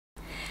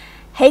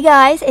Hey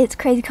guys, it's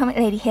Crazy Comic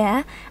Lady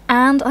here,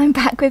 and I'm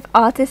back with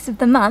Artist of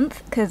the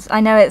Month, because I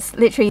know it's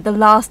literally the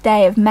last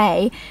day of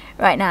May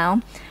right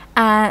now.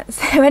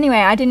 So anyway,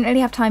 I didn't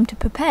really have time to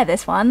prepare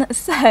this one,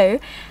 so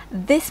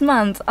this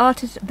month's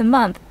Artist of the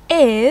Month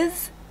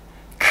is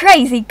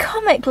Crazy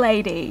Comic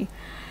Lady.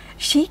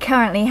 She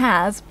currently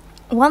has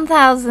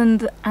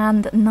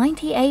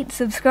 1,098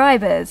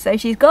 subscribers, so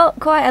she's got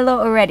quite a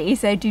lot already,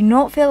 so do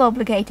not feel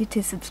obligated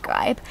to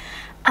subscribe.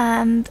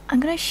 And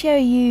I'm going to show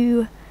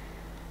you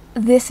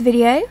this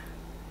video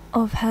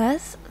of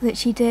hers that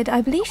she did.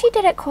 I believe she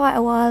did it quite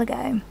a while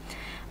ago,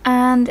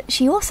 and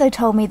she also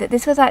told me that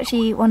this was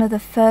actually one of the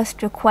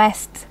first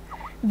request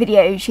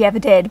videos she ever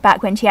did,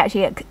 back when she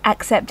actually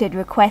accepted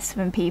requests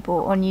from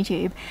people on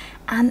YouTube.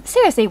 And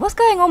seriously, what's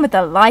going on with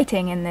the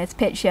lighting in this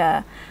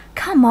picture?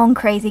 Come on,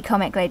 Crazy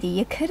Comic Lady,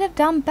 you could have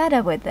done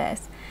better with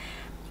this.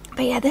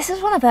 But yeah, this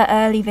is one of her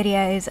early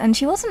videos, and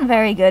she wasn't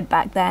very good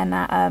back then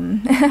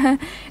at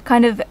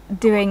kind of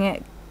doing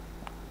it,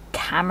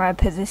 camera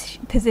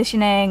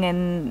positioning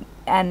and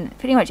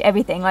pretty much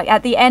everything. Like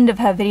at the end of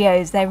her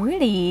videos, they're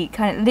really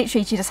kind of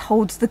literally, she just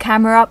holds the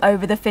camera up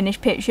over the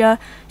finished picture.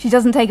 She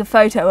doesn't take a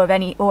photo of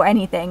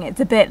anything. It's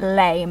a bit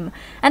lame,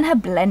 and her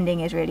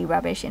blending is really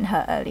rubbish in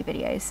her early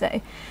videos.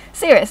 So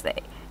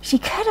seriously, she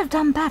could have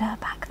done better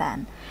back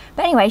then.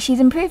 But anyway, she's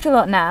improved a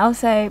lot now,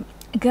 so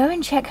go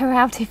and check her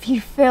out if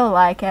you feel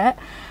like it.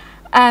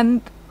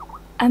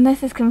 And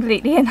this is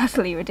completely and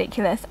utterly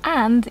ridiculous,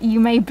 and you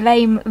may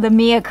blame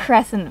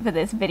LemiaCrescent for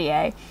this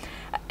video.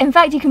 In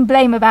fact, you can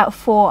blame about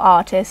 4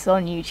 artists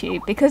on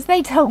YouTube, because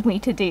they told me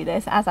to do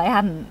this, as I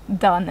hadn't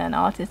done an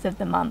Artist of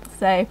the Month.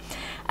 So,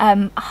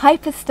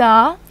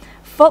 HyperStar,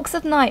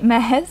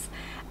 FoxOfNightmares,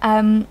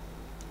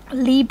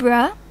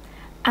 Libra,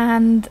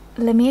 and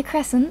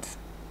LemiaCrescent.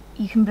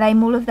 You can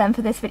blame all of them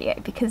for this video,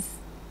 because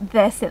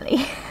they're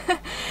silly.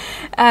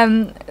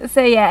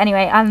 So yeah,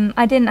 anyway,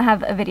 I didn't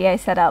have a video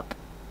set up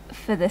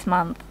for this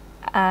month,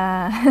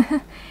 yeah,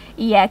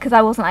 because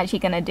I wasn't actually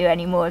going to do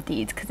any more of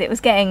these, because it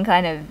was getting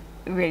kind of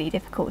really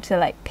difficult to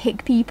like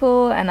pick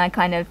people, and I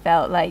kind of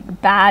felt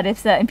like bad if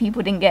certain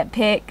people didn't get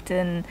picked,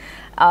 and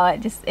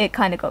it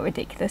kind of got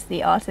ridiculous,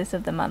 the Artist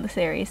of the Month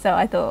series. So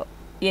I thought,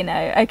 you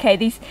know, okay,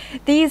 these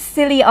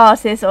silly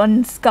artists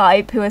on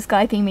Skype who are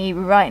Skyping me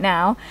right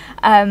now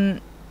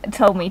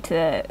told me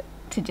to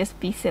just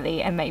be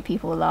silly and make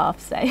people laugh,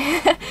 so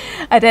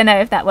I don't know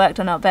if that worked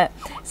or not. But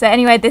so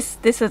anyway, this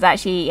was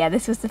actually, yeah,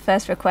 this was the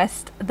first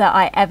request that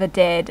I ever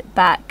did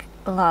back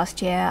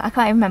last year. I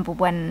can't remember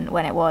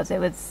when it was.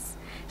 It's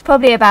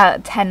probably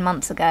about 10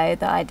 months ago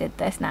that I did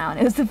this now, and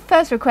it was the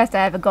first request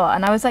I ever got,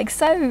 and I was like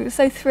so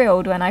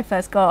thrilled when I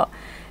first got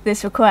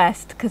this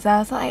request, because I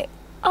was like,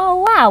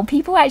 oh wow,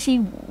 people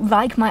actually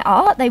like my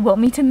art, they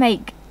want me to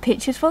make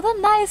pictures for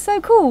them, that is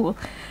so cool.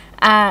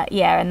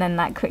 Yeah, and then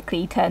that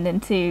quickly turned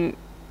into,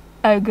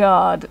 oh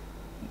god,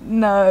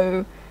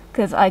 no,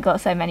 because I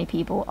got so many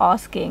people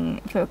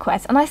asking for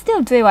requests, and I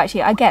still do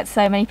actually. I get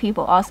so many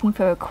people asking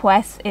for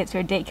requests, it's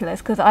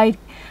ridiculous, because I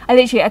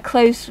literally, I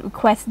closed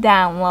requests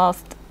down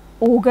last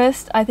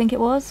August, I think it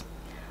was,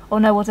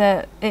 or no,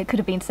 it could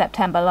have been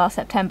September, last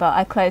September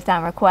I closed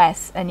down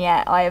requests, and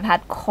yet I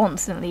have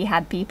constantly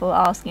had people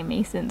asking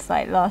me since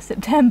like last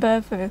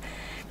September for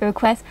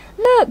requests.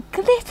 Look,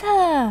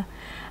 glitter!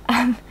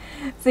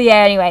 So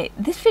yeah, anyway,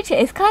 this picture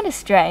is kind of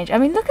strange. I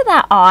mean, look at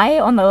that eye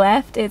on the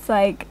left. It's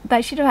like,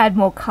 that should have had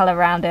more colour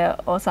around it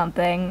or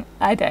something.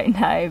 I don't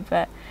know,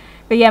 but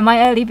yeah,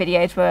 my early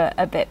videos were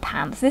a bit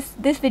pants.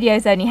 This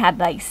video's only had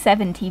like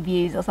 70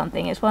 views or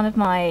something. It's one of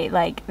my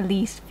like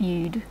least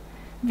viewed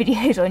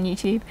videos on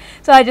YouTube.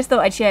 So I just thought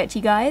I'd share it to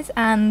you guys,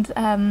 and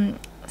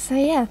so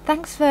yeah,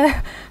 thanks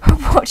for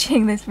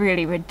watching this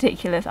really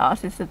ridiculous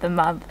Artist of the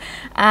Month,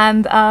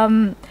 and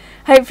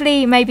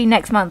hopefully maybe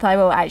next month I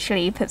will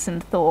actually put some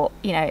thought,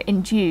 you know,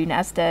 in June,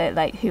 as to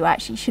like who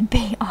actually should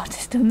be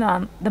Artist of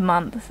the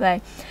Month. So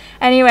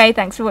anyway,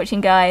 thanks for watching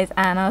guys,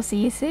 and I'll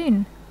see you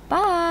soon.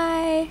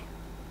 Bye!